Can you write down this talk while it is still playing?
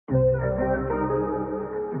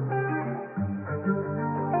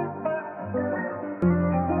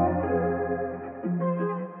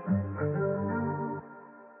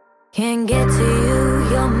get to you,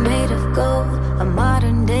 you're made of gold, a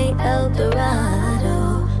modern day El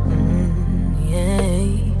Dorado. Yeah.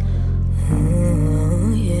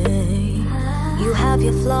 You have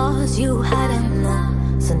your flaws, you hide them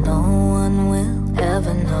low, so no one will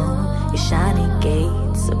ever know. Your shiny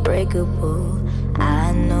gates are breakable.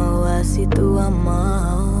 I know I see through them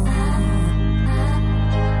all.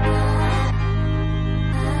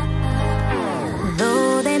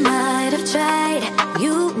 Though they might have tried,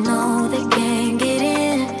 you know they can't get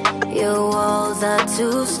in. Your walls are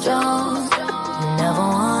too strong, you never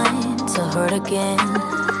want to hurt again.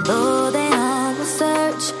 Though they all will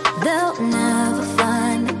search, they'll never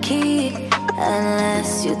find the key,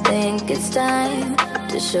 unless you think it's time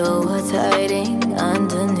to show what's hiding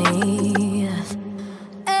underneath.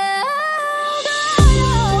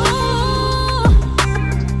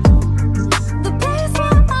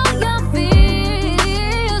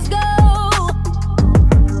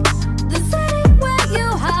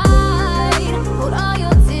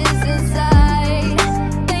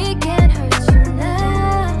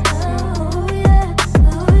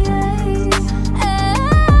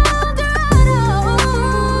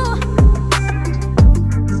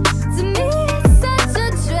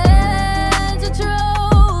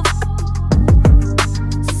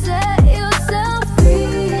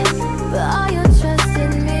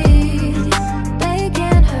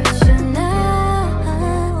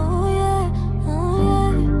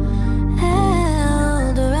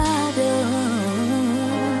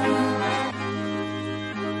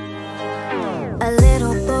 A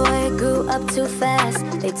little boy grew up too fast.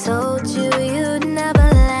 They told you you'd never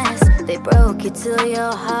last. They broke you till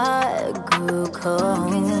your heart grew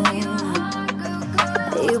cold.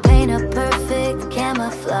 You paint a perfect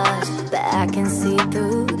camouflage, but I can see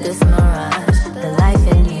through this mirage. The life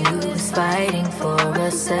in you is fighting for a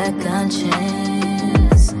second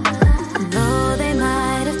chance. Though they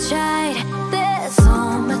might have tried, there's so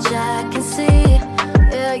much I can see.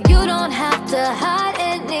 Yeah, you don't have to hide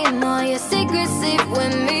anymore. Your secret's safe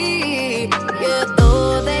with me. Yeah,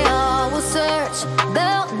 though they all will search,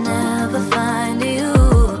 they'll never find you.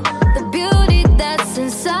 The beauty that's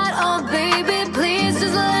inside, oh baby, please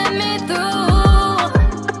just let me through.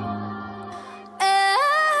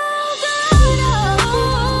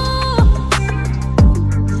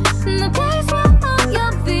 The place where all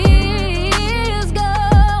your fears go,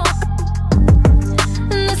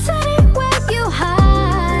 the city where you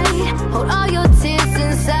hide, hold all your tears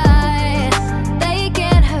inside. They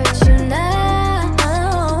can't hurt you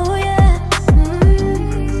now, yeah.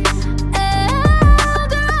 El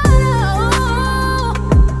Dorado.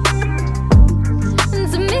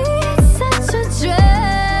 To me it's such a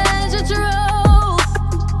treasure trove.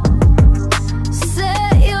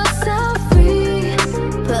 Set yourself free,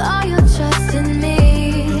 put all your trust in me.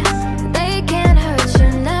 They can't hurt you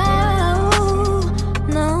now,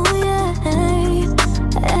 no, yeah.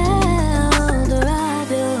 El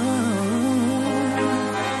Dorado.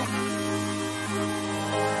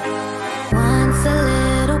 Once a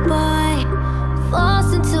little boy falls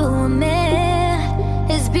into a man.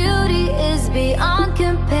 His beauty is beyond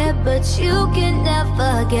compare, but you can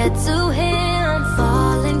never get to him.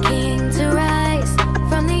 Fallen king to rise,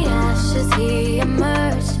 from the ashes he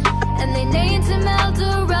emerged, and they named him El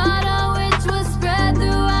Dorado.